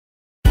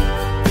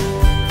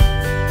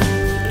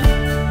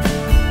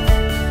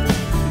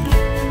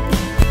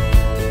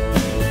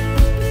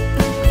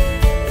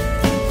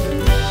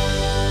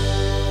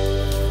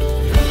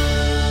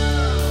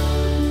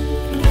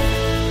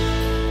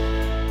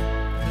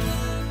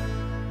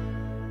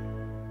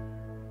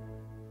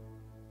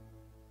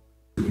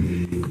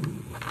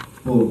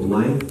called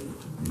life,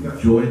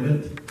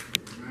 enjoyment,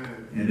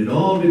 and it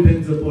all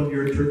depends upon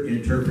your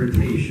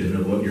interpretation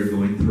of what you're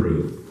going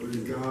through.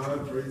 Praise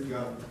God, praise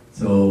God.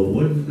 So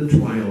when the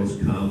trials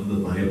come, the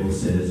Bible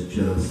says,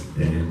 just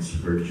dance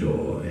for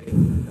joy.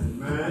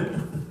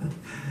 Amen.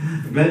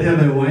 I'm glad to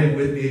have my wife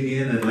with me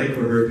again. I'd like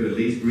for her to at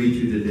least greet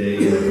you today.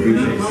 I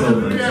appreciate so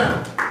much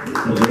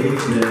the lady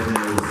that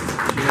has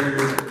shared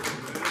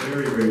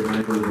very, very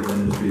mindful of the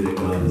ministry that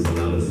God has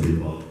allowed us to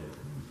evolve.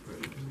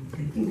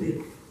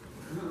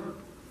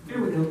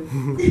 There we go.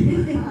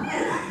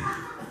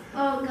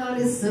 Oh, God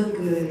is so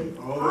good.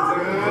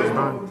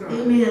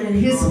 Amen. And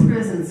His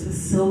presence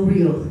was so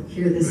real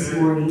here this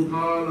morning.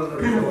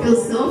 Kind of feel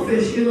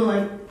selfish,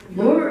 like,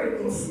 Lord,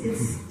 it's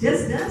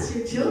just us,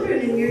 your children,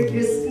 and you're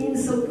just being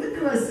so good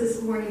to us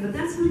this morning. But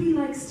that's what He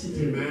likes to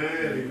do.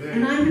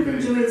 And I have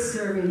enjoyed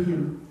serving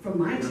Him from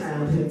my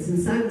childhood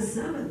since I was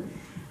 7.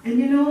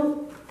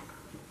 And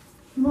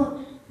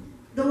well,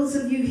 those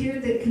of you here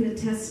that can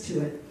attest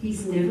to it,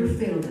 He's never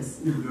failed us.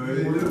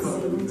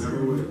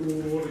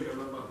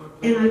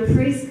 And I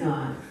praise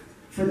God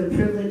for the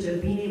privilege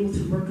of being able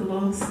to work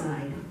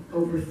alongside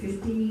over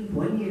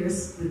 51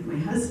 years with my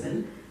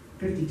husband,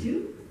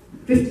 52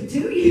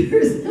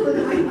 years with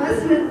my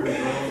husband,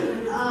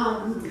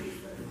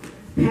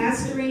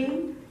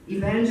 pastoring,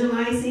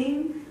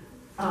 evangelizing,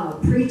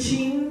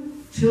 preaching,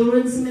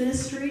 children's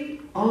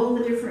ministry, all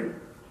the different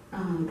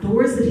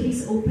doors that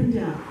He's opened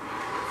up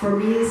for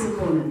me as a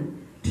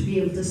woman to be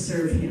able to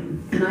serve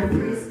Him. And I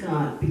praise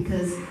God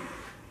because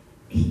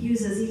He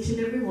uses each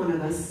and every one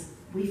of us.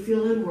 We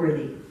feel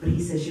unworthy, but He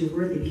says you're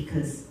worthy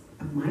because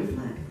of my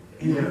blood,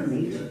 and I've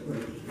made you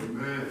worthy.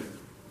 Amen.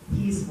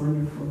 He's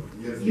wonderful.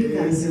 Yes, you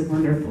guys are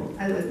wonderful.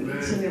 I love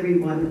each and every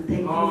one.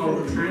 Thank you for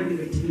the time to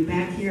be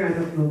back here. I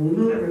don't know when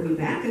we'll ever be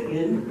back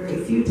again. Very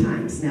few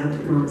times now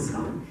that Mom's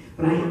gone.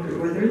 But I have a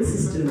brother and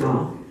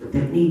sister-in-law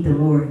that need the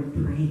Lord.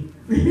 Pray.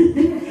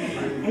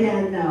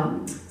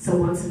 And so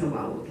once in a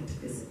while we'll get to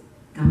visit.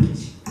 God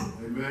bless you.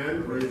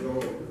 Amen. Praise the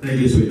Lord. Thank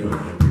you,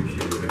 sweetheart. I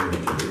appreciate it very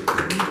much.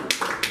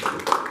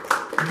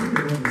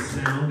 On the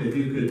sound, if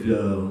you could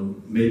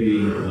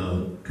maybe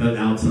cut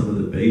out some of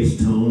the bass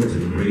tones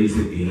and raise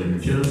the gain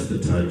just a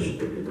touch,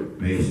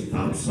 may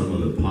stop some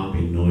of the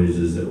popping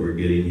noises that we're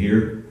getting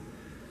here.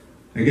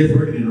 I guess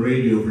working in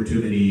radio for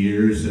too many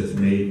years has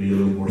made me a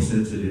little more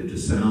sensitive to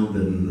sound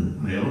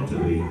than I ought to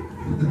be. All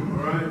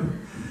right.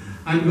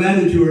 I'm glad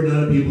that you are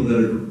not people that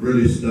are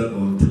really stuck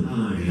on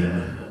time.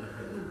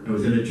 I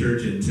was in a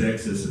church in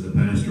Texas and the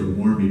pastor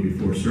warned me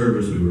before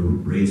service. We were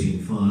raising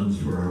funds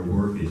for our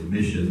work in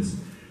missions.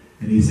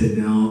 And he said,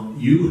 now,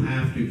 you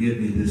have to get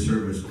me this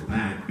service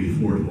back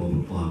before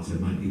 12 o'clock. So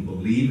my people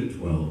leave at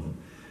 12.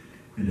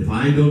 And if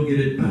I don't get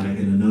it back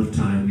in enough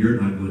time, you're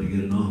not going to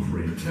get an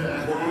offering.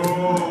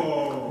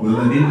 Well,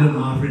 I needed an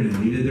offering. I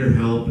needed their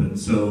help. And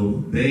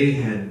so they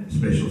had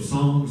special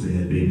songs. They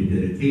had baby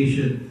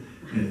dedication.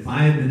 And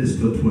 5 minutes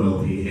till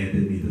 12, he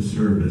handed me the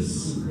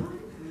service.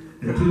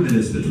 At 2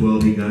 minutes to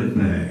 12, he got it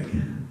back.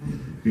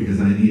 Because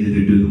I needed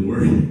to do the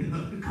work that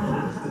God called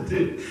us to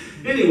do.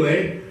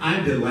 Anyway,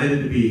 I'm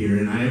delighted to be here,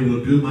 and I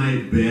will do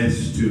my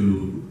best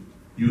to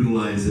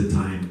utilize the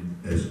time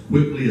as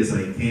quickly as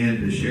I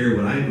can to share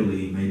what I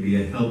believe may be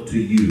a help to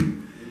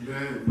you.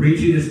 Amen.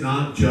 Preaching is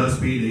not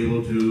just being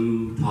able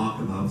to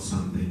talk about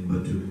something,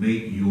 but to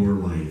make your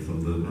life a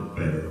little bit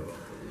better.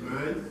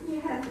 Amen.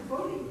 You have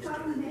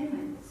 45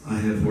 minutes. I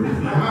have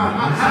 45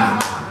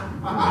 minutes.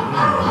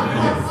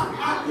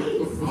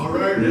 All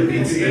right. That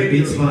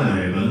beats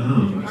 5.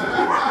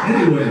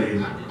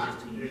 Anyway,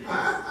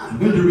 I'm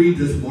going to read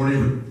this morning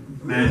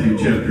from Matthew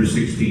chapter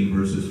 16,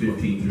 verses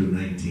 15 through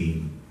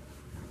 19.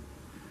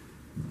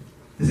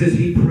 It says,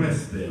 He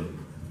pressed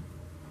them,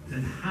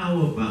 and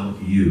how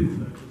about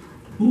you?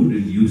 Who do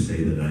you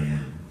say that I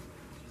am?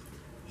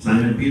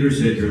 Simon Peter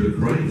said, you're the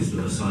Christ,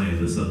 the Messiah,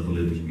 the Son of the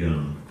living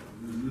God.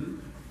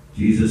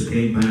 Jesus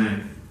came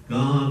back.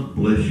 God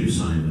bless you,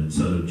 Simon,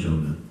 son of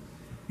Jonah.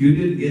 You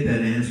didn't get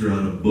that answer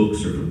out of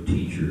books or from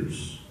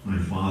teachers. My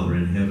Father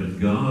in heaven,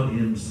 God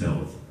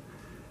Himself,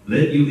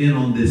 let you in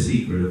on this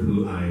secret of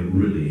who I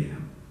really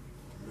am.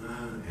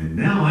 And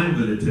now I'm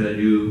going to tell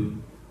you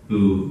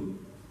who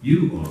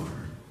you are,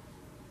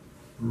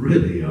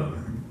 really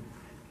are.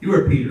 You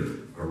are Peter,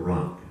 a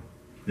rock.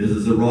 This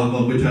is the rock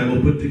on which I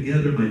will put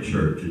together my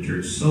church, a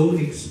church so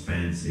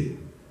expansive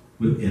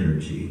with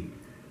energy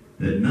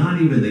that not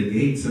even the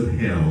gates of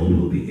hell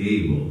will be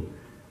able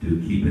to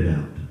keep it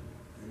out.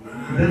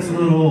 But that's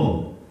not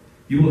all.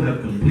 You will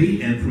have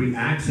complete and free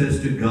access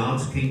to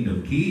God's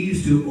kingdom,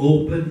 keys to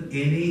open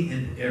any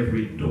and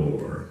every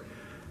door.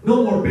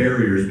 No more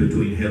barriers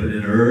between heaven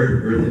and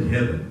earth, earth and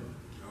heaven.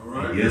 All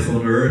right. A yes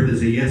on earth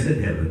is a yes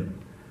in heaven.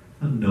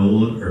 A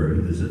no on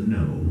earth is a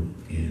no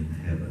in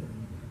heaven.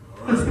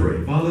 All right. Let's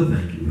pray. Father,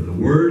 thank you for the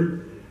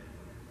word.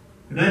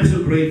 And I'm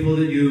so grateful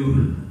that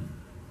you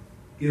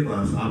give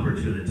us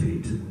opportunity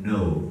to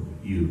know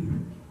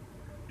you,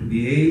 to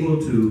be able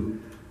to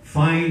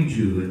find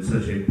you in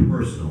such a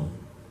personal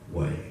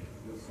way.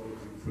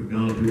 For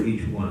God, through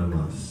each one of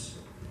us,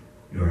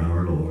 you're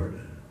our Lord.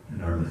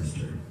 and our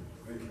Master.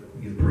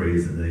 We give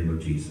praise in the name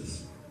of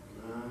Jesus.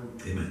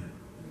 Amen.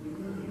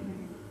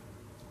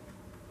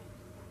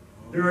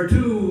 There are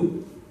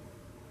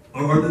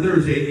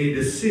there's a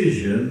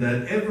decision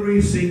that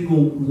every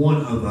single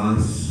one of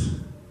us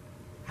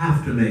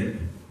have to make.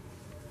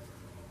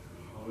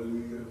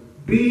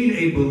 Being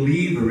a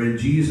believer in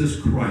Jesus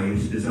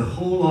Christ is a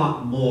whole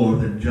lot more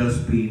than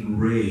just being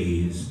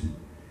raised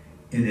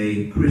in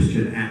a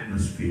Christian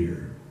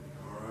atmosphere.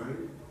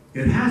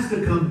 It has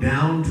to come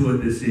down to a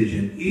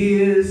decision.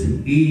 Is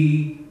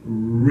he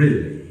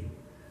really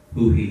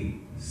who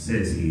he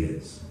says he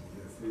is?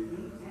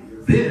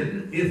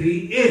 Then, if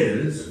he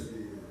is,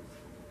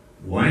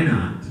 why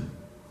not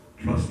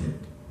trust him?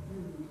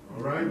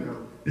 All right now.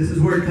 This is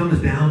where it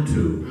comes down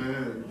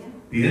to.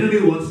 The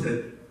enemy wants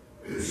to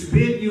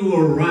spin you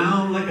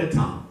around like a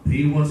top.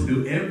 He wants to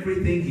do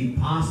everything he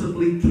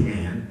possibly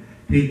can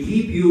to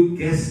keep you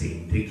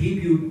guessing, to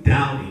keep you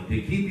doubting,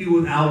 to keep you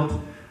without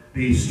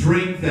the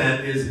strength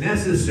that is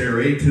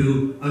necessary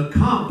to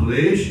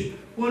accomplish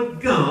what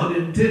God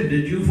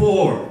intended you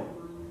for.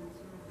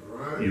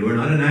 You are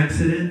not an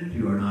accident.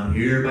 You are not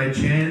here by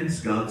chance.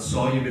 God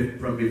saw you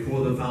from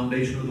before the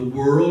foundation of the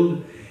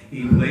world.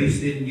 He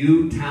placed in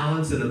you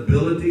talents and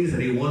abilities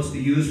that he wants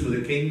to use for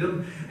the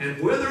kingdom. And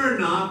whether or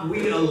not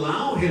we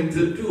allow him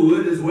to do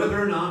it is whether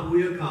or not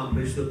we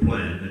accomplish the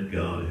plan that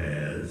God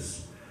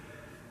has.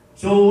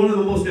 So one of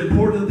the most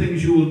important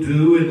things you will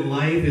do in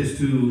life is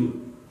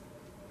to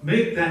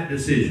make that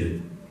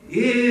decision.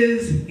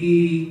 Is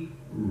he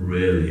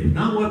really?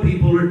 Not what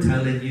people are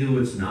telling you.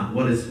 It's not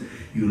what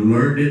you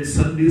learned in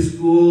Sunday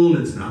school.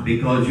 It's not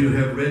because you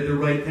have read the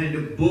right kind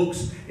of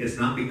books. It's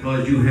not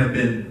because you have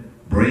been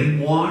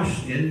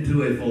brainwashed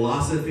into a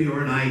philosophy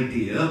or an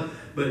idea,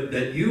 but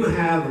that you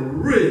have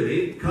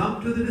really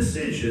come to the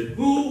decision,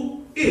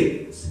 who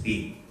is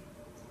he?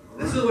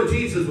 This is what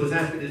Jesus was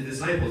asking his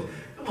disciples.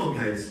 Come on,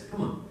 guys,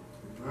 come on.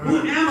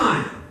 Who am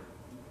I?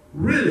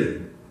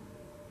 Really?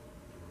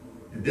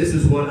 And this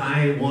is what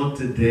I want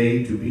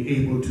today to be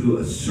able to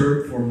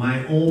assert for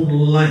my own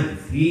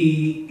life.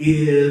 He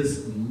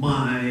is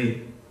my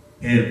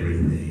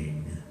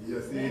everything.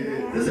 Yes, he is.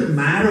 It doesn't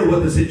matter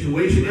what the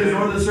situation is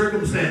or the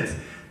circumstance.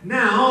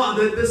 Now,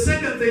 the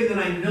second thing that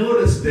I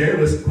noticed there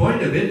was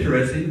quite of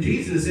interesting.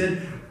 Jesus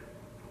said,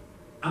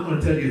 I'm going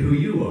to tell you who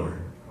you are.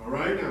 All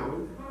right now.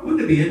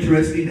 Wouldn't it be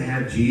interesting to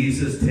have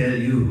Jesus tell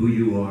you who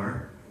you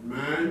are?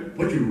 Man.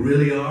 What you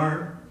really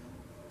are?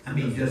 I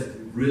mean, just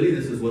really,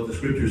 this is what the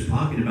scripture is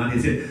talking about. He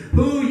said,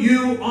 who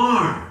you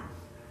are.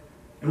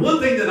 And one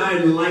thing that I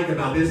like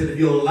about this, and if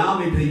you'll allow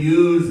me to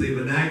use the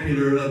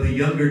vernacular of the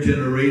younger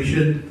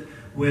generation,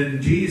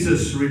 when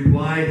Jesus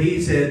replied,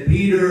 he said,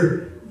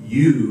 Peter,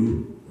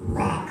 you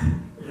rock.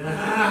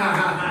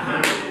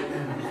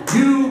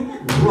 You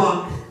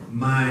rock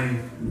my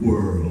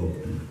world.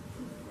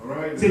 All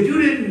right. He said,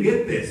 you didn't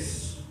get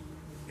this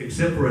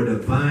except for a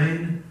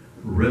divine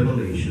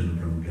revelation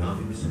from God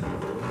himself.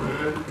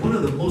 One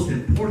of the most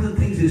important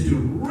things is to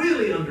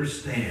really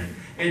understand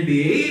and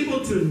be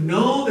able to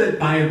know that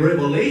by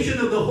revelation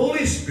of the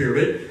Holy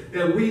Spirit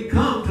that we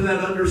come to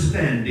that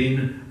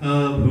understanding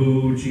of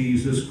who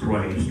Jesus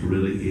Christ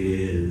really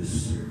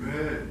is.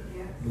 Amen.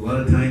 A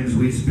lot of times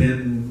we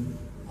spend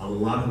a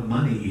lot of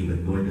money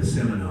even going to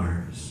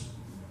seminars.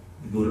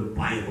 We go to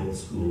Bible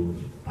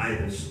schools,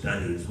 Bible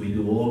studies. We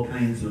do all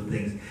kinds of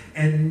things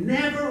and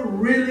never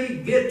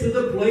really get to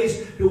the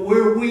place to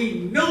where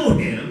we know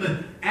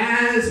him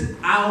as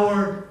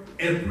our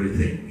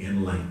everything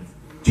in life.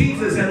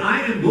 Jesus said,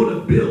 I am going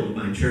to build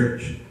my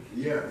church.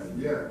 Yes,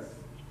 yes.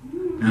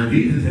 Now,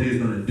 Jesus said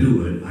he's going to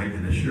do it. I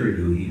can assure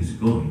you he's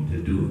going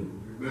to do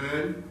it.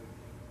 Amen.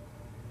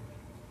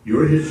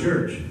 You're his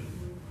church.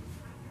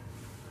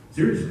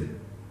 Seriously.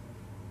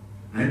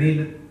 I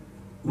mean,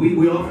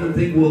 we often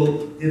think,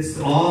 well, it's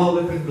all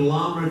the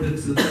conglomerate,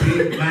 it's the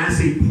big,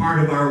 massive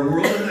part of our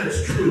world, and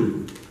that's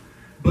true.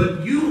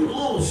 But you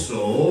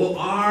also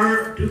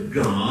are to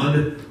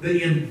God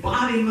the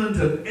embodiment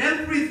of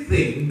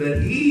everything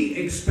that he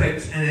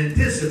expects and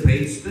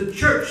anticipates the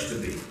church to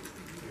be.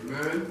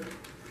 Amen.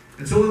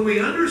 And so when we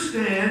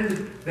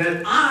understand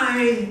that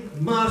I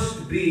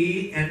must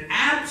be an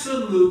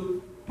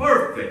absolute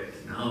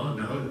perfect, no,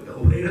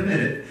 wait a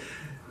minute,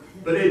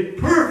 but a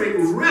perfect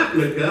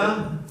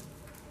replica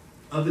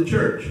of the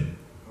church.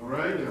 All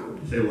right now.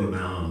 You say, well,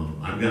 now,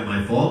 I've got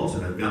my faults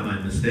and I've got my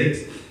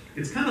mistakes.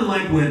 It's kind of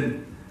like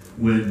when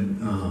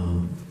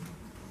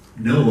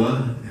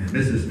Noah and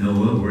Mrs.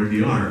 Noah were in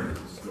the ark.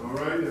 All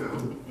right now.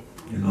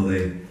 You know,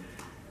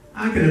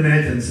 I can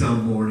imagine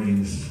some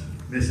mornings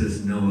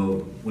Mrs.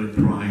 Noah went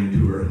crying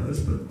to her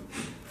husband.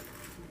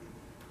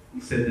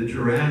 He said the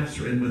giraffes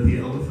are in with the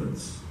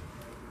elephants.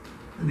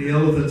 And the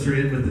elephants are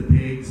in with the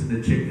pigs and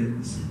the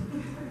chickens.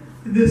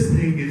 And this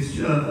thing is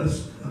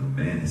just a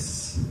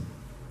mess.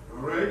 All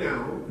right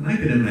now. And I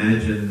can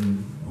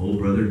imagine old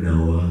brother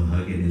Noah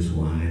hugging his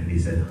wife. And he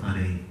said,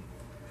 honey,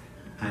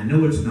 I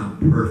know it's not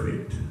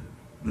perfect,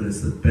 but it's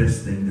the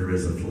best thing there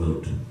is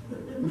afloat.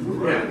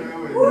 Right now.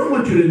 I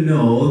want you to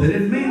know that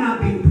it may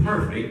not be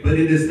perfect, but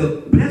it is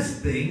the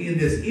best thing in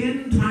this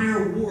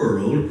entire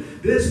world,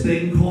 this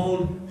thing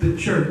called the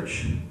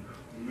church.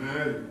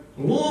 Amen.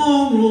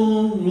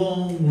 Long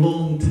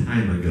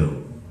time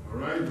ago. All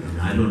right.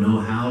 And I don't know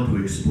how to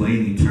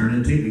explain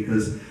eternity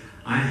because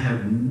I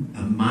have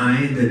a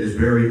mind that is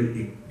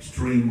very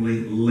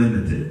extremely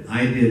limited.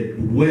 I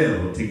did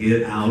well to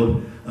get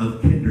out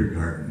of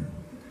kindergarten.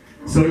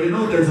 So, you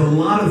know, there's a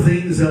lot of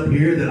things up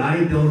here that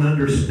I don't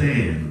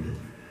understand.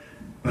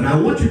 But I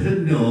want you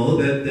to know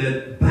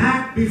that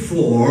back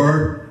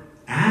before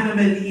Adam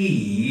and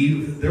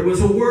Eve, there was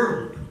a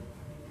world.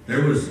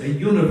 There was a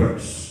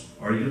universe,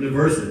 or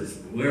universes,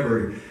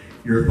 whoever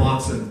your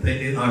thoughts and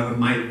things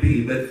might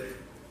be. But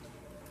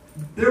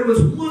there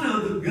was one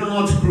of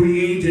God's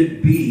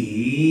created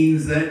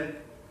beings that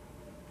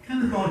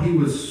kind of thought he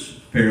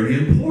was fairly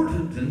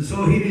important. And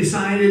so he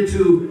decided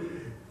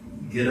to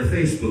get a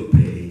Facebook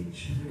page.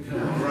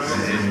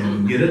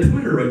 And get a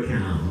Twitter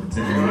account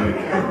and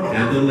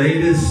have the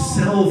latest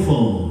cell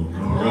phone,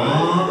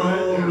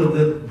 all of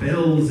the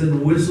bells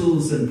and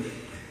whistles, and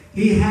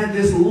he had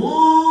this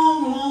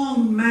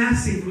long,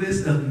 massive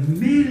list of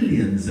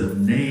millions of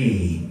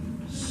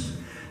names,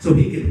 so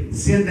he could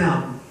send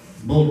out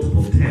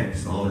multiple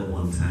texts all at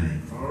one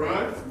time. All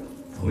right.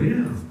 Oh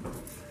yeah.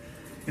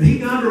 And he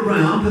got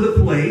around to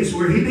the place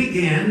where he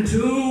began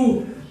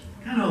to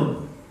kind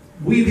of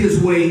weave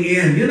his way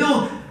in. You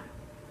know,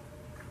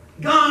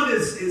 God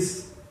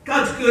is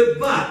God's good,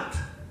 but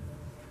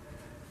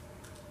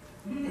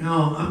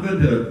now I'm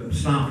going to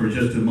stop for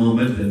just a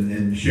moment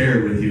and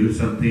share with you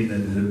something that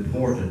is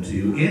important to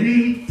you.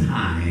 Any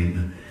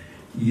time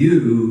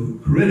you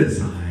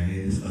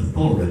criticize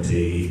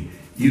authority,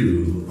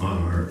 you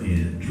are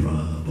in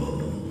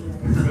trouble.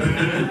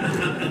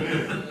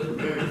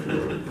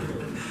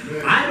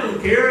 I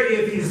don't care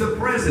if he's the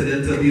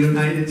president of the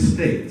United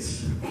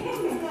States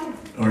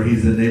or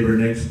he's the neighbor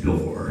next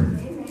door.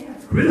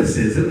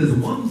 Criticism is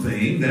one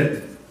thing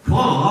that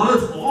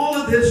caused all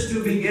of this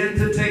to begin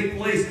to take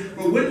place.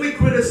 But when we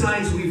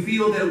criticize, we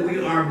feel that we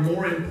are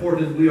more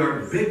important, we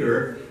are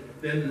bigger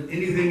than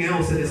anything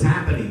else that is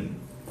happening.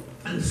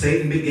 And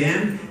Satan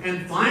began,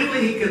 and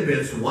finally he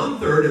convinced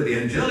 1/3 of the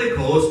angelic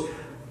host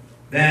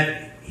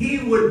that he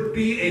would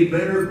be a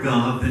better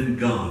God than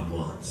God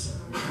was.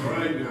 All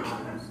right now.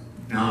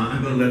 Now,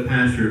 I'm going to let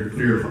Pastor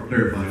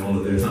clarify all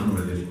of this. I'm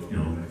going to just,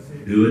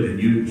 do it, and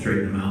you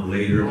straighten them out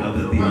later about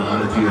the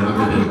theology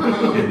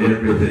of it and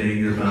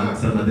everything about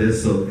some of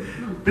this. So,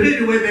 but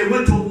anyway, they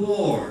went to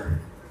war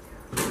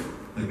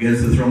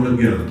against the throne of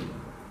God.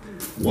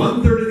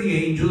 1/3 of the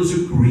angels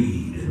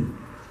agreed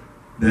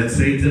that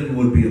Satan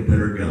would be a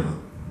better God.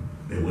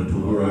 They went to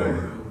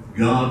war.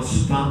 God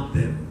stopped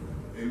them.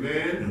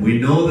 Amen. And we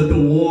know that the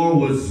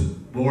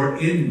war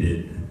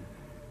ended.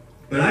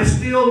 But I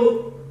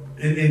still...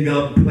 And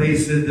God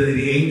placed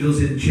the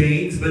angels in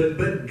chains, but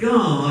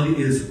God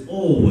is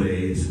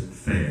always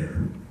fair.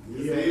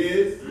 Yes, He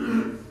is.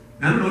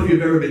 I don't know if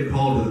you've ever been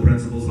called to the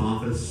principal's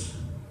office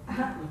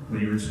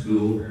when you were in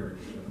school.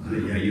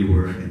 Yeah, you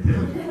were, I can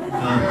tell.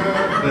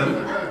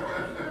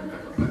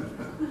 But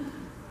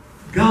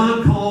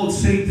God called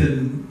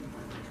Satan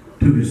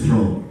to his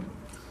throne.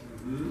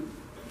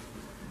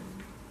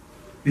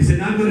 He said,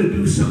 I'm going to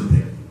do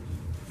something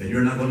that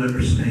you're not going to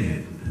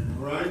understand.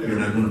 You're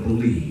not going to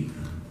believe.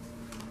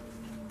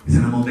 He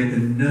said, I'm going to make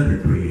another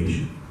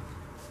creation.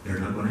 They're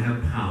not going to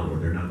have power.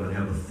 They're not going to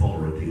have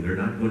authority. They're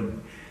not going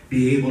to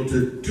be able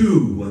to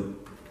do what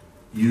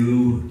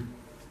you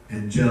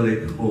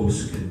angelic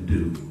hosts can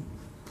do.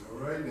 All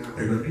right now.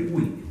 They're going to be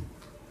weak.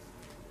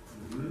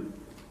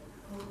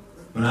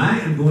 But I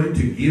am going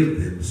to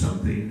give them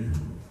something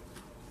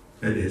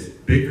that is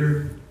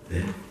bigger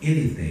than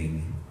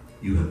anything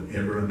you have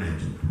ever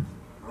imagined.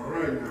 All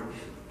right now.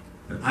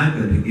 But I'm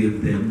going to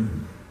give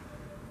them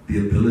the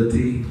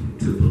ability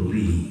to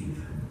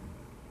believe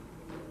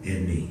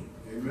in me.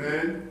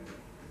 Amen.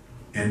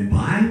 And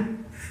by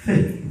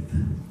faith,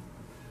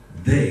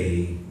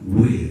 they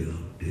will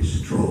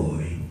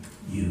destroy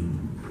you.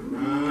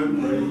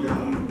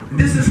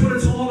 This is what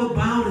it's all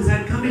about, is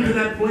that coming to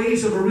that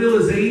place of a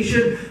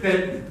realization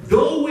that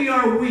though we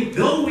are weak,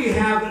 though we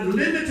have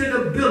limited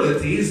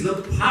abilities,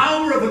 the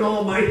power of an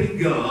almighty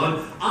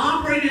God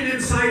operating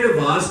inside of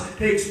us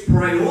takes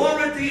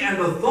priority and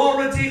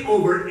authority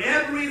over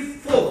every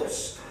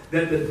force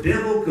that the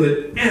devil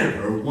could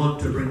ever want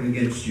to bring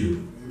against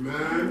you.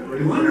 Amen.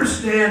 You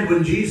understand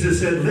when Jesus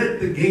said, let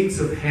the gates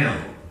of hell,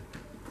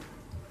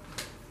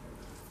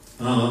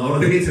 or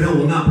the gates of hell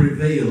will not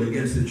prevail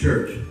against the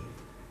church.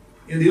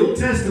 In the Old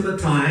Testament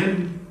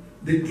time,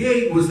 the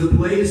gate was the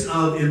place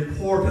of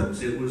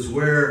importance. It was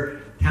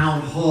where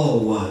town hall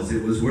was.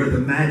 It was where the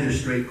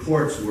magistrate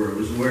courts were. It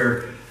was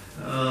where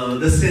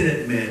the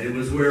Senate met. It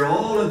was where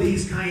all of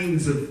these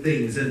kinds of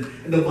things. And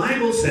the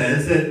Bible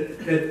says that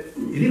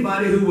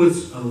anybody who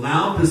was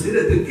allowed to sit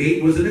at the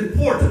gate was an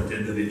important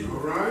individual.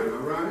 All right, all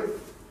right.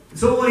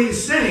 So what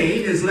he's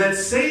saying is, let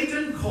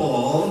Satan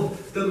call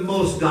the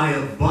most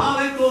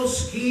diabolical,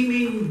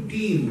 scheming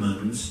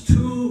demons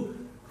to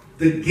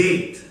the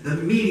gate, the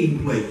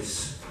meeting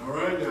place, All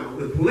right now.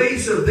 the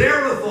place of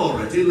their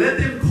authority. Let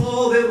them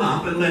call them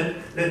up and let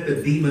the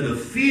demon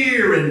of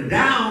fear and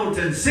doubt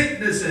and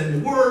sickness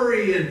and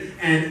worry and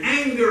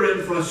anger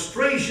and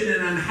frustration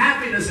and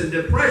unhappiness and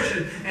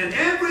depression and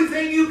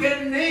everything you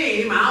can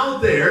name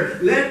out there,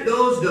 let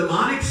those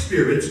demonic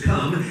spirits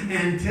come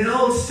and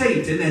tell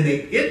Satan, and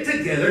they get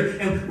together,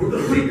 and we're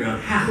going to figure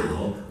out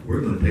how we're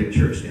going to take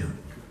church down.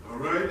 All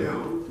right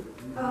now.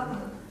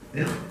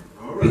 Yeah.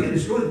 All We can right.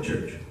 destroy the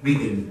church. We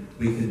can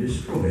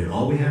destroy it.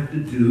 All we have to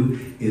do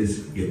is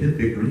get them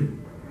victory,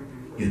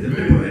 get them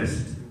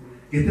depressed,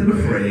 get them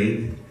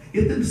afraid,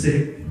 get them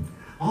sick,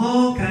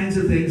 all kinds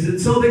of things. And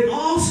so they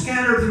all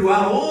scatter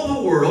throughout all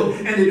the world,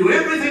 and they do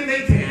everything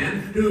they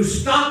can to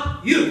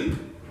stop you.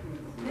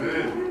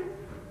 Amen.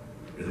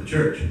 You're the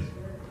church.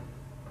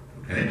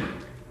 Okay?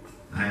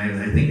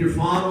 I think you're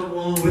following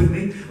along with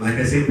me. Like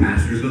I say,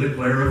 Pastor's going to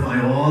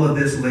clarify all of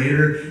this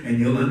later, and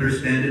you'll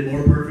understand it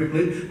more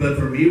perfectly. But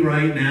for me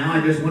right now,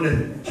 I just want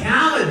to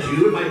challenge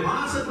you, if I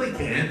possibly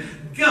can.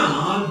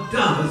 God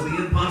does the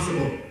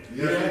impossible.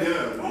 Yes, he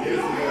does. Yes, he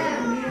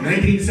does.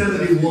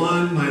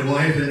 1971, my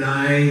wife and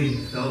I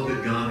felt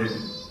that God had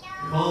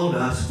called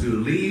us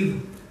to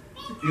leave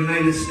the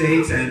United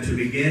States and to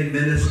begin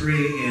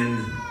ministry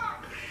in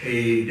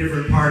a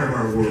different part of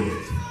our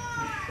world.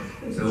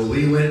 So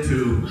we went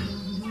to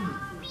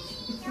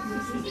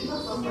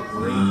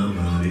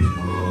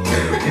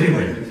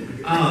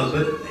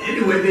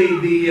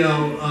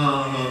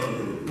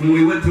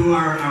we went to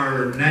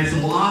our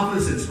national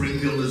office in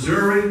Springfield,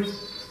 Missouri,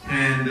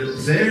 and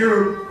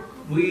there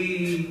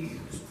we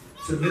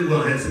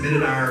had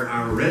submitted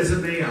our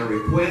resume, our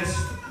request,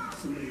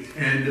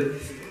 and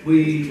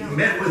we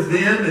met with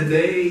them, and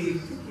they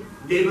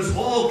gave us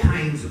all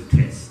kinds of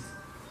tests.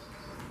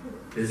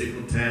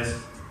 Physical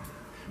tests,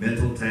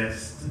 mental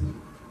tests,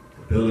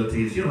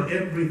 abilities,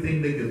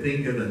 everything they could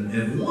think of,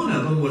 and one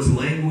of them was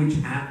language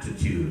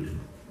aptitude.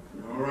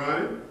 All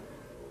right.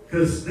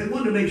 Because they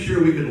wanted to make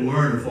sure we could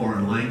learn a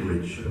foreign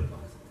language.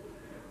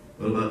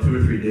 Well, about 2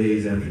 or 3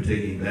 days after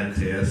taking that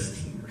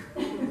test,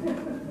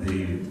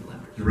 the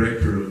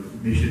director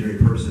of missionary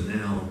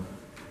personnel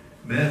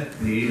met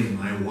me and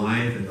my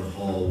wife in the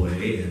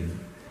hallway, and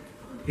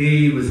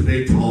he was a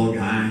big, tall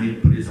guy, and he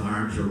put his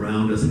arms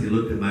around us, and he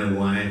looked at my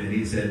wife, and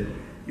he said,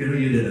 you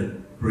did a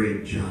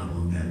great job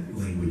on that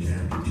language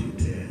aptitude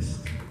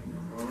test.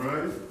 All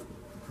right.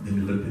 Then he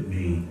looked at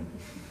me.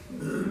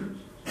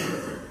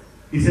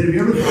 He said, have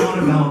you ever thought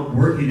about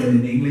working in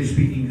an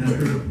English-speaking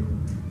country?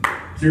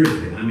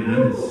 Seriously,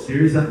 I'm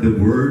serious. The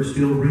words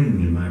still ring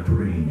in my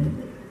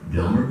brain.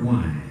 Delmer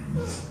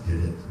Wines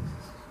did it.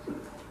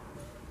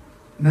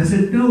 And I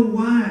said, no,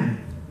 why?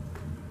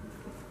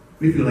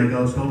 We feel like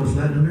God's called us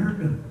Latin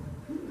America.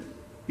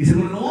 He said,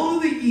 well, in all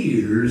the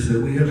years that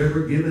we have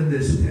ever given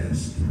this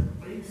test,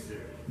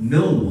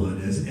 no one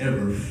has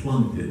ever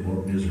flunked it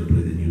more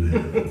miserably than you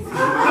have.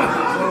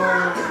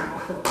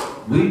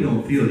 We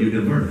don't feel you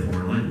can learn a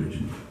foreign language.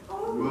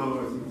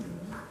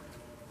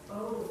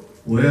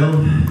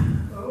 Well,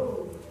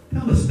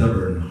 tell a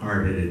stubborn,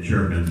 hard-headed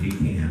German he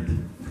can't.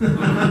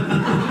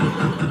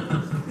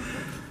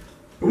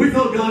 We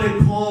felt God had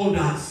called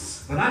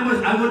us. But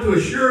I want to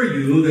assure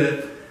you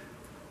that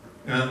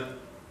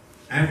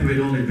after we'd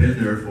only been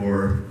there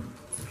for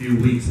a few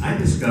weeks, I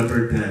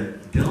discovered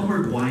that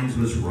Delmer Wines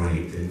was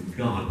right and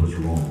God was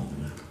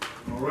wrong.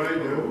 All right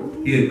now.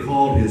 He had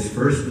called his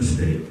first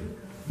mistake.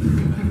 All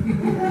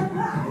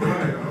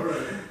right, all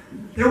right.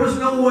 There was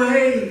no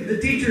way the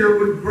teacher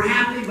would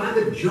grab me by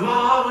the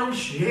jaw and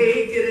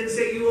shake it and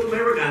say, you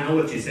American. I know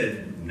what she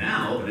said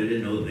now, but I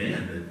didn't know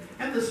then.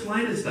 I have the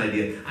slightest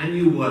idea. I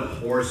knew what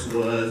horse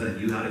was, I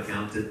knew how to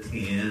count to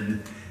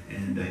 10,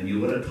 and I knew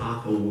what a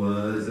taco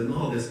was, and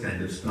all this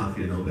kind of stuff,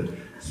 but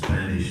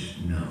Spanish,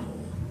 no.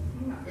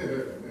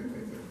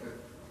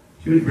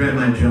 She would grab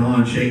my jaw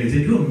and shake and say,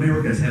 you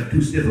Americans have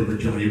too stiff of a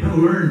jaw. You better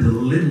learn to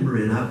limber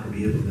it up to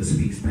be able to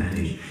speak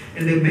Spanish.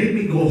 And they made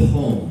me go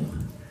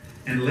home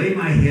and lay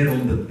my head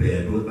on the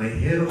bed with my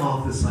head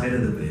off the side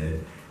of the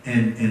bed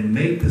and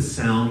make the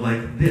sound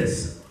like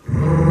this.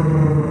 In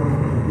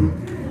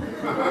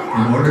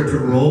order to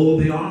roll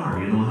the R.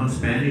 You know how in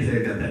Spanish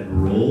they got that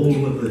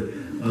roll of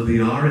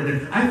the R in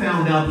there? I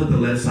found out that the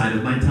left side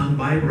of my tongue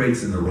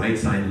vibrates and the right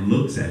side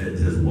looks at it and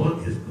says, what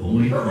is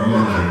going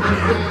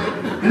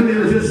on? And it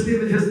was just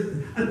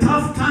a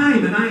tough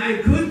time, and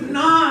I could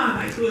not.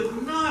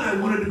 I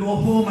wanted to go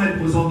home. I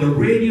was on the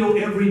radio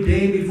every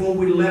day before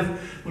we left.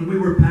 When we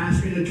were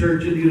pastoring a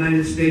church in the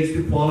United States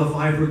to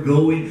qualify for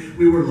going,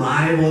 we were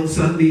live on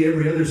Sunday,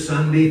 every other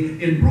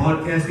Sunday, in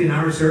broadcasting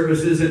our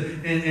services,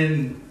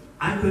 and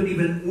I couldn't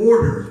even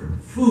order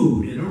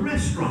food in a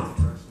restaurant.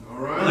 All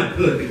right. Well, I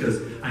could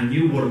because I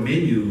knew what a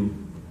menu,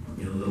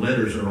 the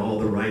letters are all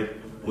the right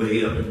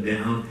way up and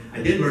down.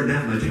 I did learn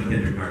that much in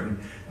kindergarten,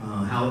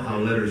 how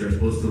letters are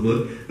supposed to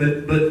look.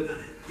 But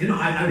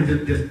I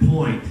would just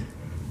point.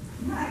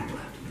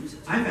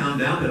 I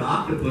found out that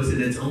octopus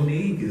in its own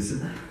ink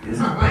isn't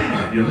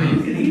bad. You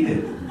can eat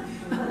it.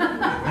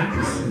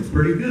 It's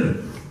pretty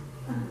good.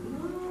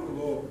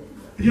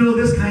 You know,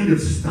 this kind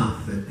of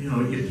stuff that, you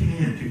know, you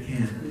can't,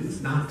 it's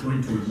not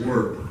going to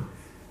work.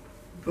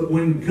 But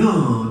when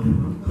God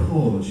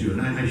calls you,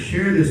 and I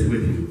share this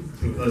with you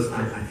because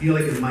I feel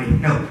like it might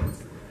help,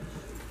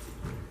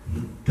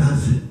 He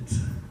does it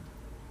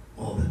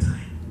all the time.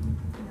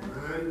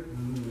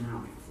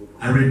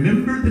 I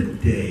remember the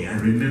day, I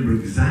remember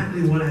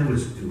exactly what I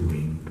was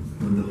doing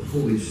when the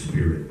Holy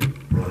Spirit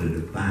brought a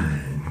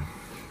divine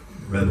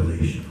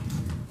revelation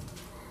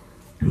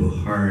to a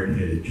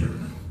hard-headed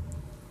German.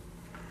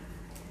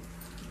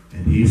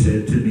 And he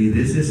said to me,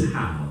 this is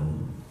how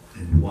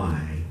and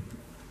why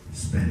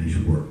Spanish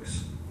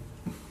works.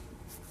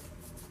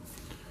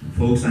 And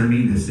folks, I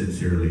mean this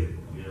sincerely.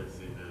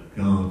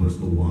 God was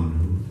the one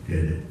who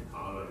did it.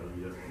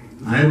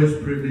 I was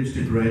privileged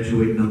to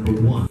graduate number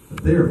 1.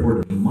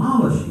 Therefore,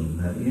 demolishing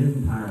that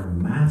entire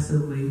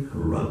massively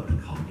corrupt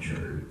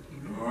culture.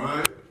 All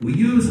right. We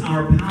use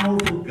our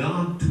powerful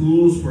God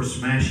tools for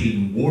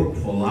smashing warped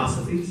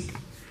philosophies,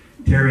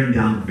 tearing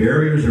down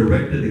barriers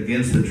erected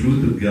against the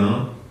truth of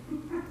God.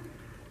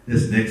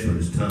 This next one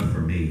is tough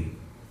for me.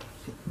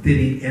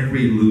 Fitting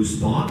every loose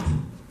thought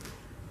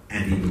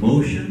and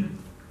emotion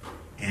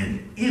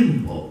and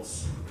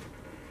impulse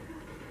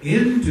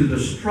into the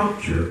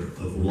structure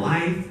of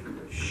life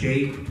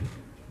shaped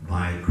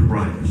by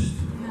Christ.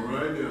 All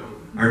right now.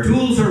 Our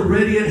tools are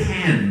ready at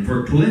hand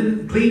for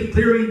clearing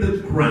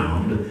the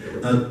ground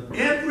of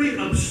every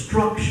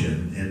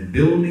obstruction and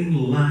building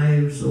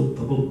lives of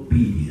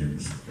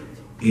obedience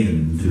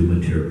into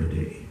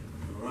maturity.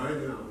 All right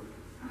now.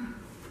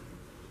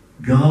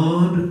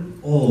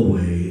 God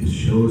always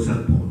shows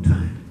up on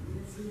time.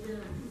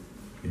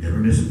 He never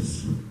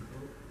misses.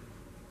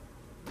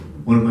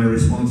 One of my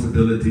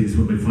responsibilities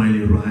when we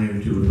finally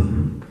arrived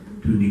to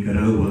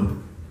Nicaragua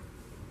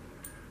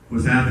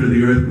was after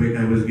the earthquake.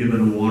 I was given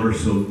a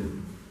water-soaked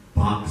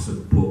box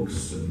of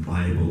books and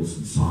Bibles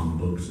and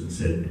songbooks and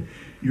said,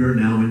 you're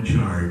now in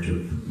charge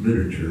of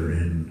literature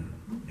in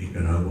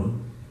Nicaragua.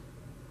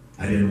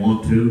 I didn't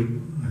want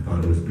to. I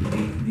thought it was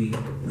beneath me.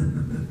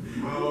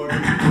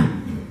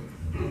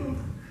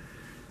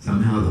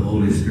 Somehow the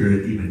Holy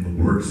Spirit even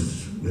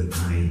works with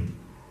my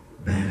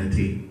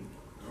vanity.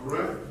 All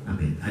right. I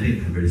mean, I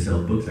didn't come here to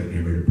sell books. I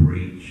came here to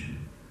preach.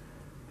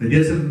 But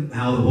yet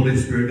somehow the Holy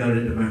Spirit got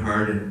into my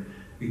heart and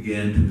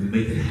began to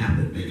make it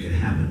happen,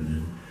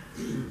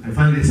 And I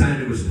finally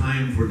decided it was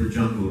time for the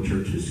jungle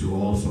churches to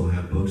also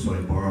have books. So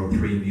I borrowed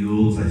 3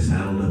 mules. I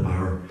saddled up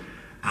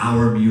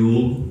our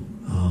mule.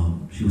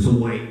 She was a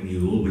white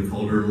mule. We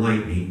called her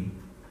Lightning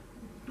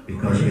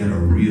because she had a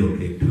real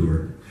kick to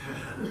her.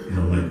 You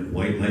know, like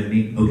white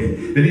lightning.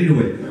 Okay, but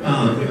anyway,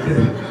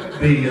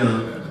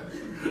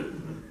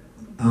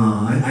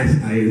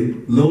 I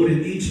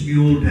loaded each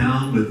mule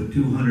down with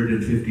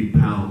 250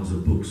 pounds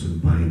of books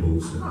and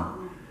Bibles and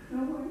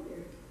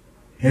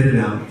headed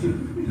out to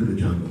the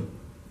jungle.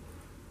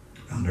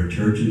 Found our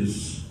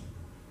churches.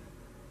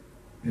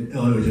 And, it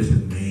was just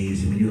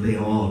amazing when you lay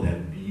all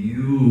that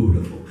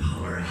beautiful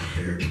color out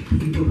there to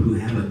people who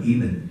haven't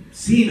even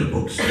seen a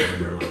bookstore in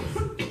their life.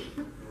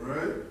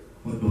 Right.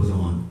 What goes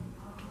on?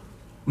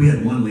 We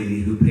had one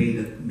lady who paid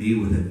me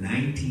with a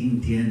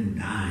 1910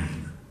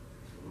 dime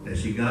that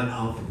she got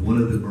off of one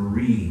of the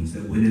Marines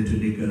that went into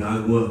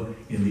Nicaragua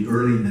in the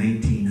early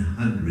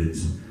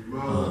 1900s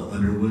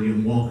under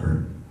William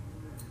Walker.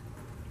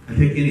 I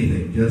take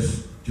anything,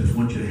 just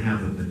want you to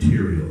have the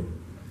material.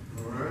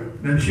 All right.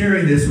 And I'm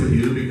sharing this with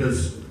you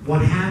because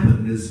what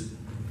happened is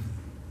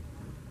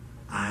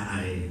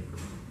I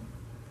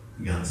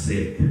got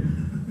sick.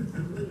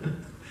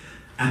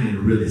 I mean,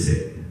 really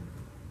sick.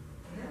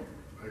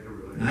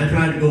 I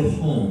tried to go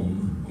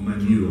home on my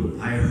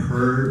mule. I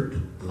hurt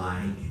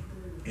like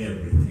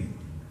everything.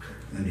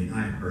 I mean,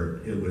 I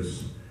hurt. It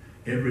was,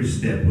 every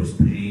step was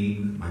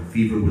pain. My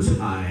fever was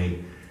high.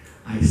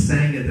 I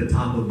sang at the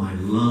top of my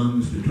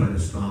lungs to try to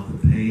stop the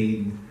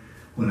pain.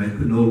 When I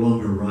could no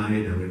longer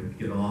ride, I would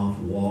get off,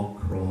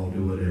 walk, crawl,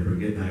 do whatever,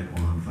 get back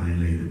on.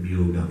 Finally, the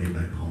mule got me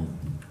back home.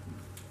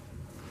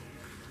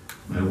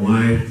 My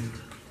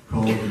wife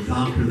called the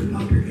doctor. The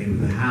doctor came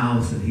to the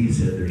house, and he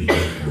said, there's no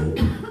hope.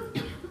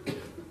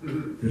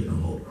 There's no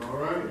hope. All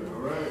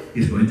right.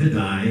 He's going to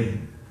die.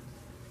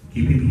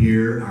 Keep him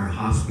here. Our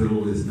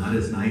hospital is not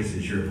as nice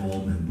as your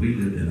home, and we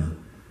lived in a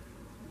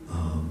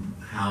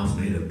house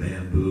made of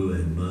bamboo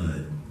and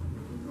mud.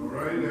 All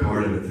right now.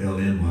 Part of it fell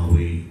in while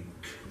we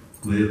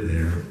lived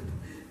there.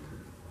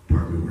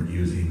 Part we weren't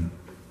using.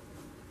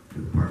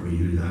 The part we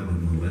used, I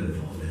wasn't going to let it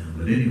fall down.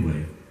 But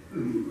anyway,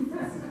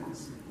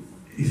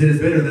 he said it's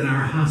better than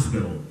our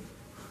hospital.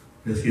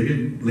 Just give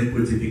him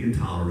liquids if he can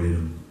tolerate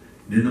them.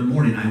 And in the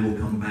morning, I will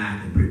come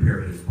back and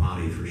prepare his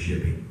body for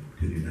shipping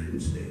to the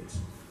United States.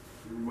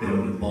 They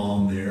don't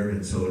embalm there,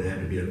 and so it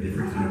had to be a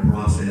different kind of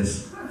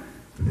process.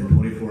 Within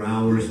 24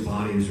 hours,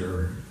 bodies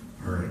are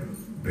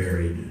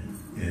buried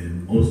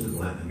in most of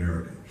Latin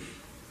America.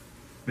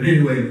 But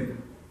anyway,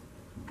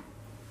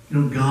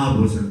 God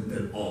wasn't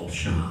at all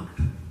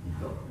shocked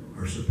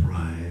or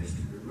surprised.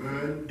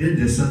 It didn't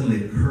just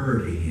suddenly occur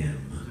to him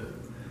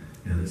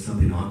that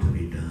something ought to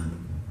be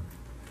done.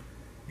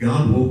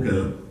 God woke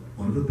up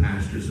one of the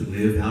pastors that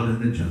lived out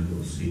in the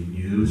jungles. He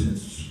knew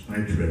since my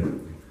trip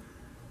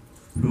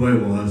who I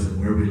was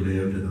and where we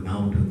lived in the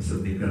mountains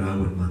of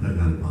Nicaragua and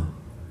Matagalpa.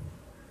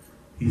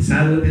 He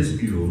saddled up his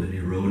mule and he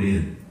rode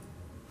in.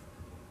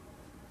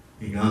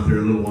 He got there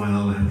a little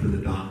while after the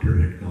doctor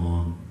had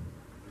gone.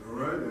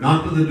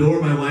 Knocked on the door,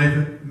 my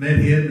wife met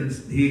him,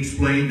 and he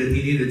explained that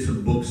he needed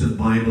some books and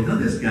Bible. Now,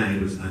 this guy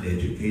was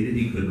uneducated.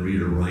 He couldn't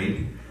read or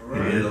write.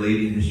 And he had a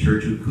lady in his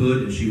church who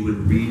could, and she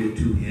would read it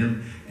to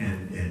him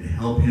and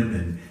help him,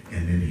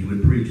 and then he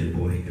would preach, and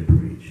boy, he could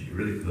preach. He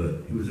really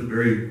could. He was a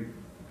very,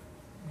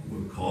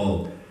 what we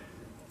call,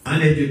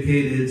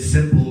 uneducated,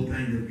 simple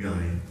kind of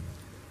guy.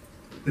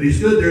 But he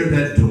stood there at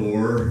that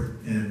door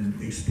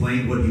and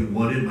explained what he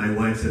wanted. My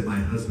wife said, my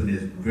husband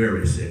is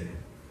very sick.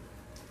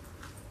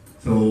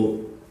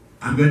 So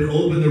I'm going to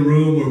open the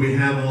room where we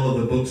have all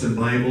of the books and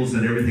Bibles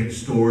and everything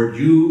stored.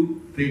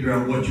 You figure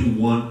out what you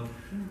want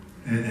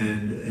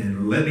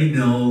and let me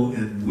know,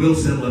 and we'll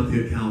settle up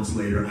the accounts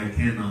later. I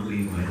cannot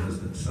leave my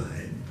husband's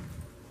side.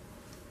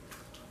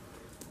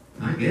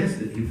 I guess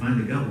that he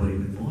finally got what he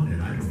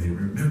wanted. I don't even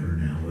remember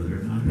now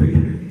whether or not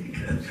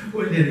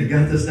he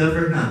got the stuff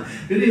or not.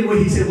 But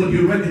anyway, he said, well, do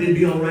you reckon it'd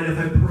be all right if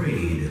I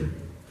prayed?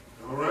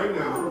 All right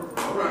now.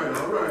 All right,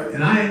 all right.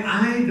 And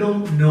I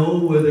don't know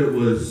whether it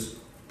was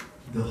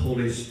the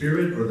Holy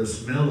Spirit or the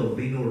smell of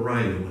Lino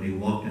Ryo when he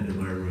walked into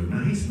my room.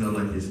 Now, he smelled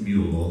like his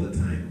mule all the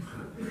time.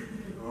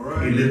 All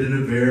right. He lived in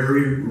a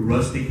very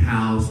rustic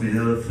house made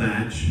out of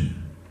thatch,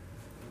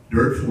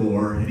 dirt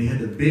floor, and he had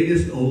the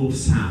biggest old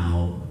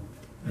sow,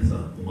 that's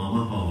a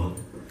mama hog,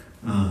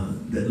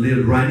 that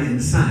lived right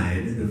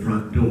inside the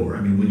front door.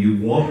 I mean, when you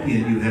walked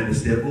in, you had to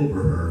step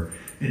over her.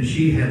 And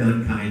she had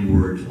unkind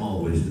words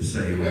always to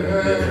say when you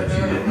did that.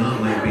 She did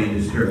not like being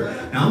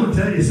disturbed. Now, I'm going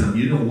to tell you something.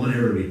 You don't want to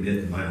ever be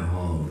bitten by a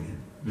hog.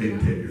 They can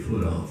take your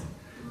foot off.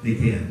 They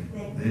can.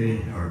 They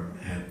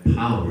have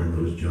power in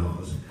those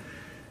jaws.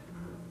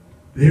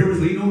 There was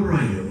Lino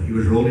Ryo. He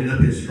was rolling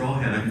up his straw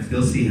hat. I can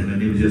still see him. And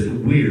it was just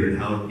weird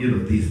how,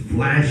 these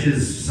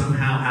flashes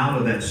somehow out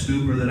of that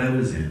stupor that I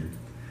was in.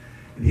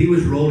 And he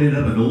was rolling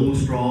up an old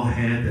straw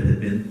hat that had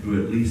been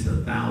through at least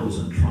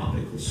 1,000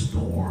 tropical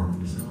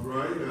storms.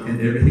 And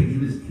everything.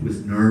 He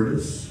was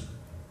nervous.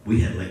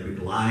 We had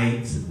electric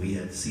lights, and we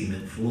had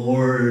cement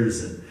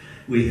floors, and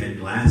we had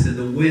glass in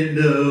the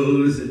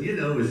windows, and he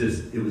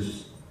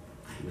was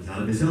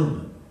out of his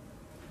element.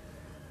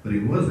 But he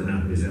wasn't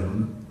out of his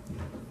element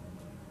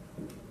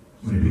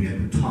when he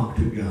began to talk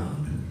to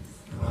God.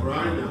 All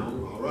right now.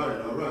 All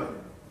right, all right.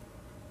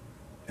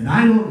 And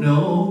I don't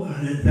know,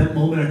 at that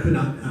moment I could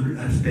not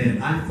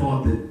understand. I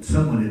thought that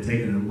someone had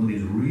taken one of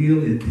these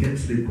real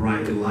intensely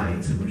bright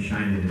lights and was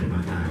shining into my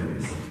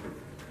eyes.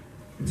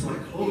 And so I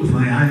closed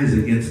my eyes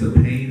against the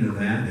pain of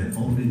that and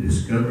only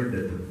discovered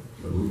that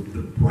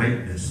the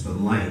brightness, the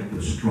light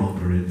was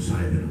stronger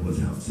inside than it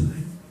was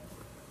outside.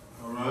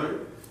 All right.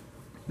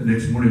 The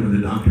next morning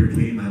when the doctor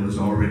came, I was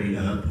already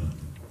up,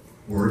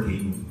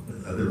 working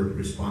with other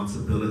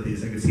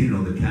responsibilities. I could see it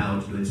on the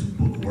couch doing some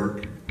book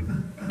work.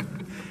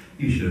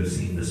 You should have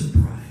seen the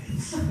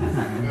surprise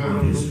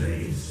on his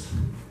face.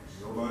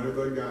 Nobody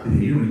but God.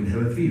 You don't even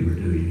have a fever,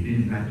 do you? You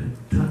didn't have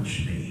to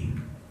touch me.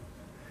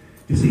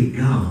 You see,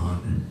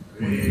 God,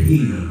 when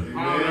He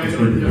is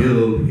going to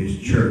build His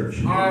church,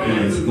 He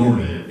is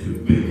going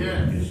to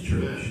build His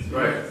church.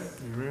 Right.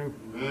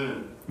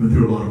 We went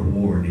through a lot of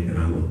war in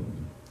Nicaragua.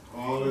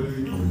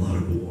 Hallelujah. A lot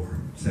of war.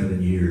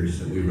 7 years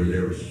that we were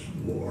there was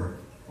war.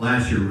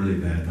 Last year, really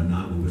bad.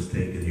 Managua was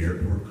taken. The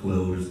airport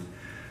closed.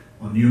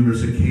 On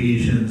numerous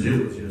occasions,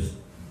 it was just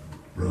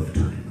rough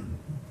time.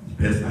 It's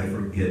best I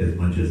forget as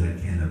much as I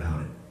can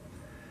about it.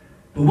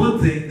 But one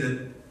thing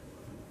that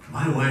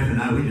my wife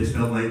and I, we just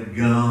felt like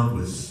God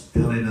was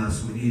telling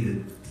us we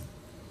needed to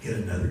get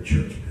another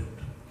church built.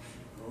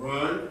 All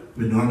right.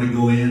 We'd normally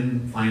go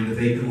in, find a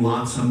vacant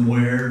lot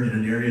somewhere in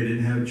an area that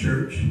didn't have a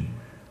church,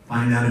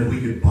 find out if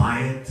we could buy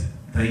it.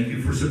 Thank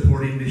you for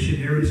supporting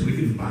missionaries. We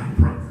can buy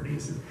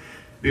properties and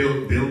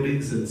build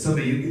buildings, and some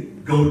of you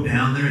could go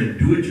down there and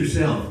do it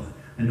yourself.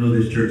 I know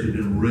this church has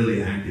been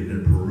really active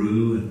in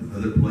Peru and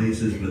other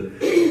places, but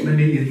I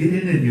mean, you get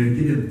in and you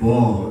get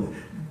involved.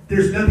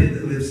 There's nothing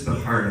that lifts the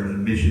heart of a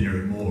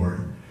missionary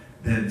more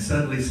than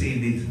suddenly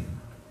seeing these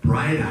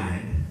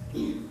bright-eyed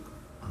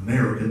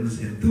Americans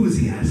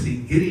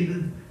enthusiastic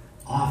getting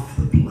off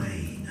the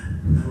plane.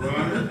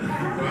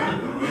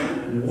 Right.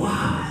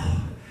 Wow.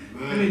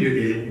 I mean, you're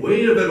getting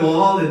weight of it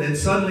all, and then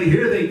suddenly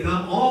here they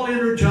come, all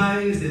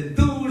energized,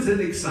 enthused,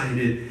 and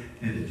excited,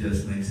 and it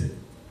just makes it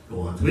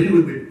go on. So we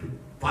would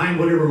find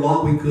whatever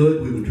lot we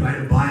could. We would try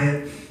to buy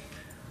it.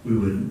 We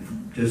would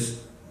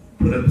just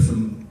put up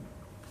some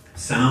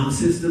sound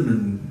system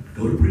and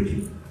go to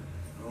preaching.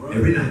 Right.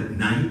 Every night,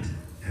 night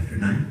after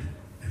night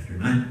after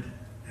night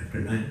after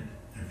night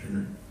after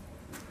night.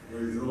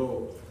 Praise the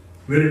Lord.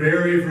 We would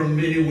vary from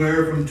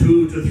anywhere from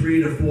 2 to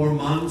 3 to 4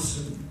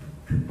 months.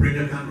 Bring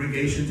a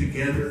congregation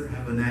together,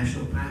 have a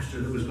national pastor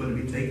that was going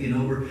to be taking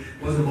over.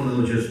 It wasn't one of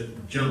those just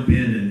jump in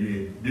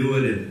and do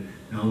it and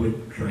We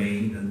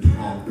trained and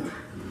taught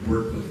and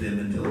worked with them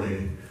until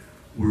they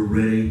were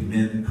ready.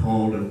 Men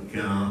called of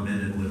God, men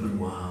and women.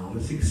 Wow,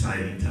 it's an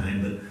exciting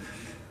time. But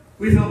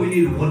we felt we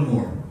needed one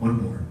more.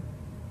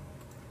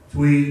 So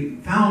we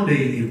found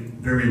a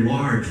very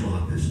large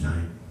lot this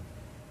time.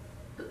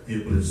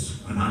 It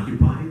was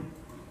unoccupied.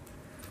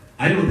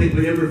 I don't think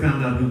we ever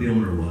found out who the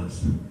owner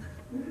was.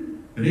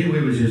 But anyway,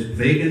 it was just a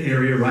vacant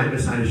area right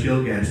beside a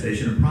Shell gas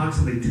station,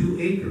 approximately 2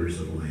 acres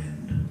of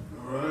land.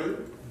 All right.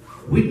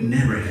 We'd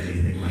never had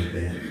anything like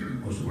that.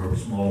 Most of our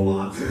small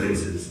lots,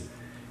 places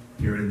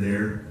here and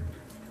there.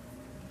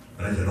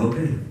 But I said,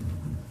 okay,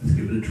 let's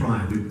give it a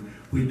try.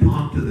 We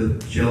talked to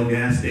the Shell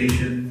gas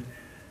station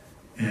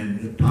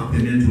and talked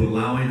them into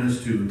allowing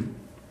us to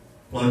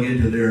plug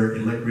into their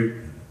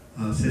electric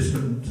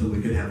system so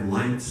we could have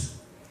lights.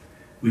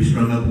 We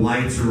strung up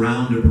lights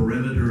around a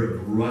perimeter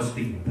of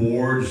rustic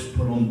boards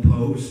put on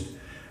posts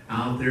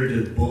out there,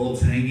 just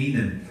bulbs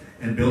hanging,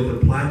 and built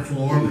a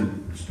platform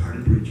and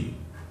started preaching.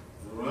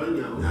 All right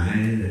now.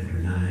 Night after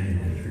night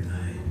after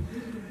night.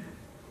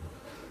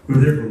 We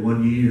were there for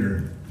 1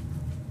 year,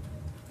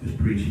 just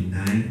preaching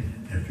night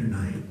after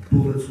night.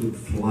 Bullets would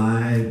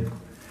fly.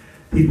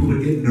 People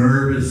would get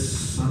nervous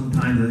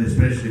sometimes,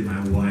 especially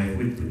my wife.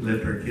 We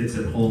left our kids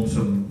at home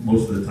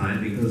most of the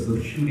time because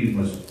the shooting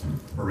was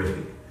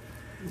horrific.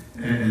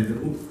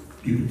 And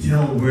you could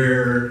tell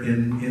where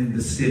in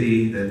the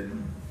city that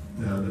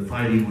the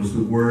fighting was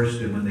the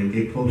worst, and when they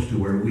get close to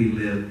where we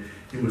live,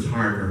 it was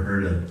hard for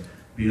her to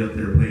be up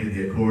there playing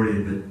the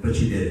accordion, but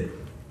she did it.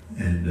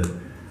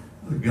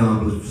 And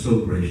God was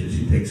so gracious.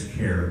 He takes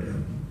care of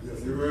them.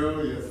 Yes, He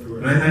will. Yes, He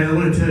will. I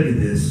want to tell you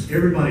this.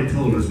 Everybody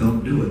told us,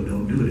 don't do it,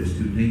 it's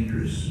too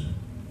dangerous.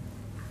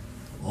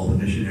 All the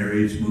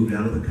missionaries moved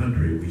out of the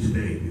country. We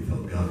stayed. We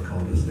felt God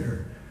called us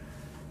there.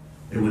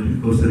 They went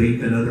to Costa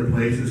Rica and other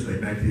places,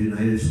 came back to the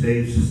United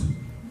States.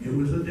 It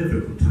was a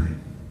difficult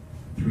time.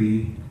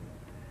 3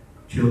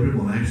 children.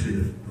 Well,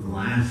 actually, the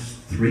last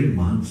 3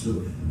 months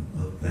of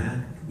that,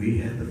 we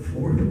had the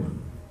 4th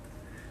one.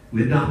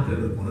 We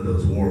adopted one of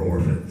those war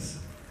orphans,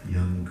 a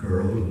young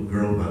girl, a little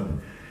girl about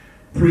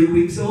 3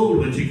 weeks old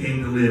when she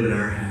came to live at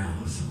our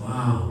house.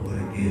 Wow, what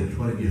a gift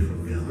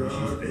from God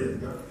she's been.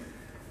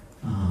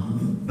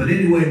 But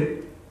anyway,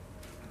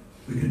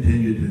 we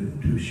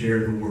continued to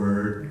share the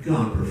word.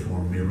 God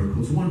performed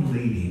miracles. One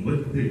lady,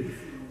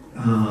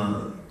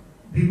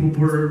 people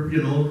were,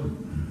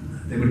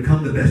 they would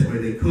come the best way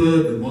they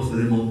could, but most of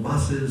them on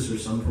buses or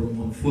some from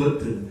on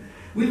foot. And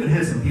we even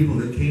had some people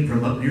that came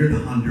from up near the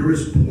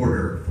Honduras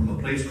border, from a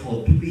place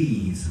called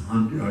Pleas,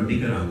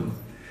 Nicaragua.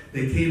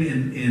 They came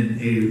in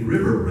a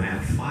river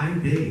raft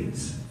 5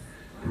 days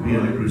to be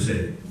on a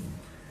crusade.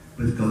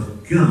 Because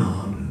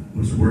God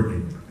was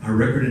working. Our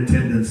record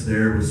attendance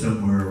there was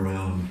somewhere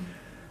around,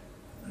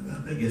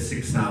 I guess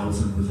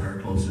 6,000 was our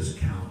closest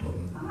count of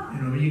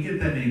them. When you get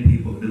that many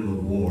people in the middle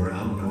of war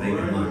out on the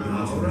vacant lot,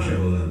 God's going to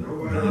show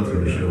up. God's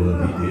going to show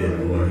up. He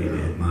did. Boy, He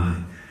did. My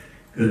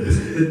goodness.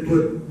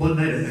 But one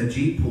night a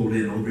Jeep pulled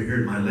in over here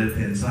at my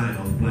left-hand side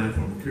off the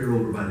platform, clear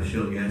over by the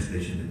Shell gas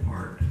station and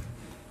parked.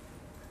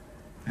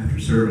 After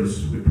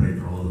service, we prayed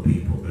for all the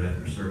people, but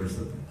after service,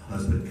 the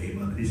husband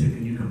came up and he said,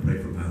 "Can you come pray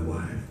for my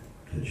wife?"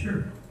 I said,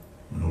 "Sure."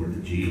 Went over to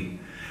the Jeep.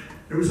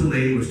 There was a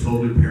lady who was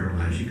totally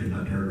paralyzed. She could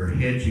not turn her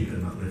head. She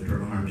could not lift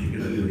her arms. She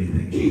could not do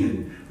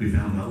anything. We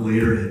found out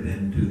later, had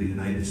been to the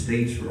United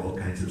States for all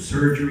kinds of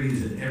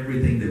surgeries and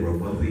everything. They were a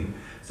wealthy,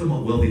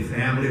 somewhat wealthy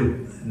family,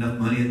 enough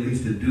money at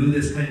least to do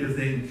this kind of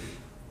thing.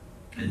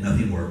 And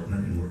nothing worked.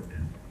 Nothing worked.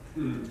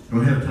 I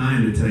don't have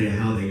time to tell you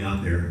how they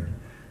got there.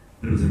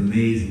 But it was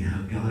amazing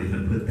how God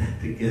even put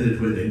that together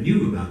to where they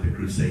knew about the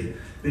crusade.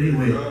 But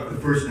anyway, the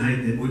first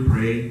night that we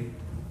prayed,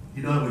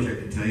 I wish I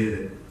could tell you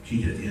that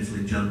she just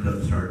instantly jumped up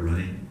and started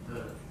running.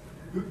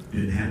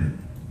 Didn't happen.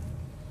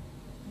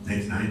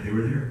 Next night they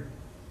were there.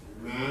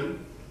 Amen.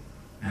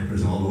 After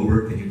it's all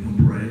over, can you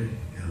come pray?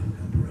 Yeah, we'll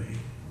come pray.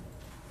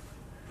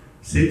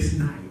 6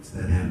 nights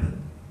that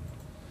happened.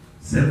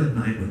 7th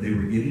night when they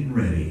were getting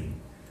ready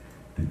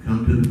to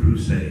come to the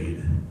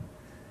crusade,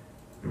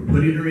 they were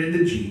putting her in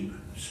the Jeep,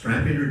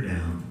 strapping her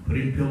down,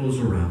 putting pillows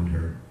around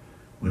her,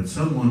 when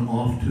someone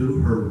off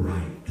to her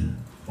right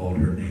called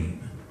her name.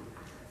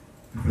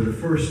 And for the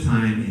first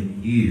time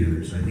in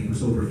years, I think it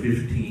was over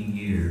 15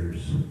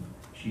 years,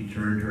 she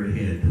turned her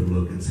head to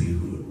look and see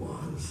who it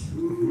was.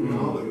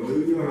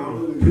 Hallelujah,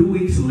 hallelujah. 2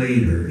 weeks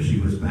later, she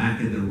was back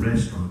in the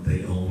restaurant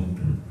they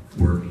owned,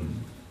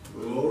 working.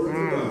 Glory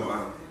to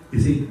God. You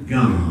see,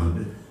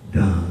 God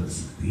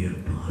does the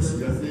impossible.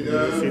 Yes, He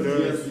does.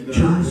 Yes, He does.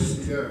 Just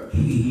Yes, He does.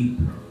 keep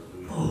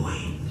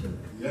going.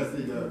 Yes,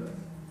 He does.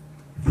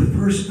 If the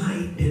first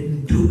night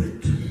didn't do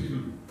it,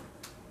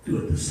 do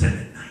it the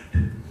second night.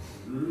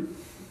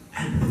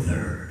 And the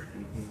third.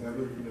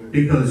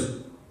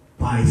 Because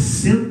by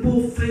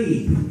simple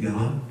faith,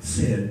 God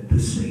said to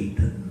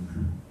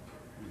Satan,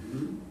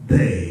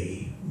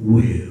 they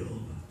will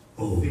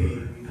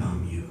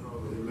overcome you.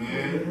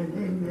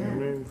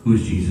 Amen.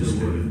 Who's Jesus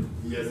to you?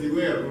 Yes, He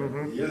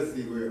will. Yes,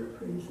 He will.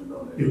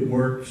 It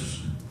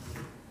works.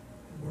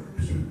 It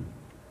works.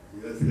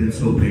 Yes, been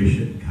so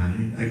patient and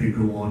kind. I could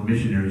go on.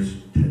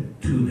 Missionaries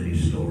too many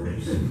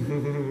stories.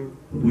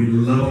 We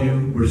love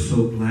you. We're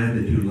so glad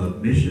that you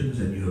love missions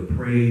and you have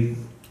prayed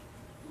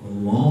a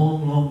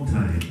long, long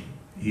time.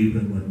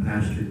 Even when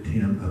Pastor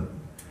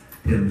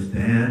Tim's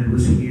dad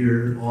was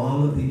here,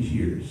 all of these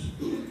years,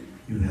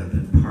 you have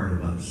been part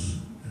of us.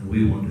 And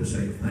we want to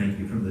say thank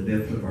you from the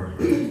depth of our heart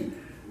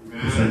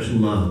for such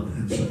love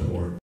and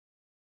support.